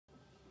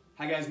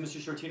Hi guys, Mr.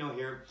 Shortino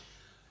here.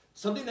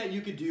 Something that you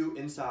could do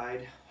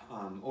inside,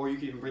 or you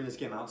could even bring this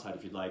game outside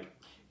if you'd like,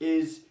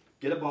 is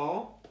get a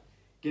ball,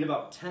 get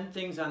about 10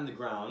 things on the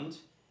ground,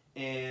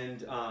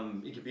 and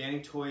it could be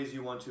any toys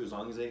you want to as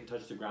long as they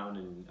touch the ground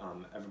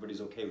and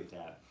everybody's okay with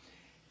that.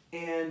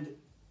 And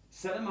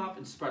set them up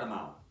and spread them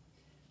out.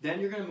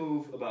 Then you're going to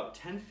move about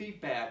 10 feet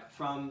back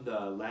from the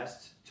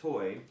last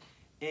toy,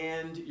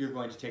 and you're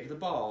going to take the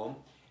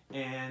ball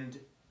and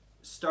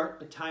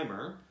start a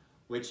timer,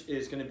 which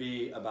is going to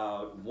be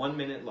about 1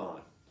 minute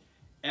long.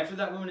 After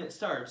that 1 minute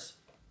starts,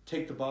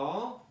 take the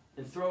ball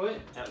and throw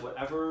it at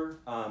whatever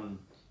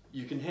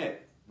you can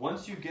hit.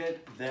 Once you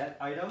get that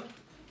item,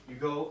 you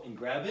go and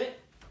grab it,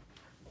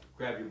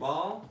 grab your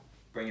ball,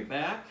 bring it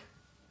back,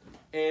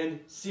 and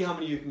see how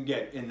many you can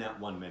get in that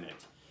 1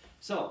 minute.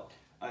 So,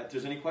 if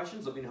there's any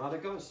questions, let me know how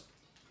that goes.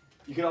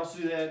 You can also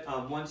do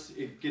that once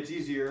it gets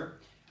easier.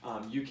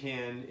 You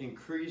can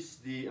increase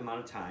the amount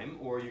of time,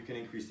 or you can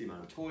increase the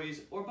amount of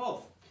toys, or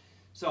both.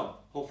 So,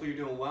 hopefully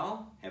you're doing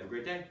well. Have a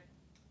great day.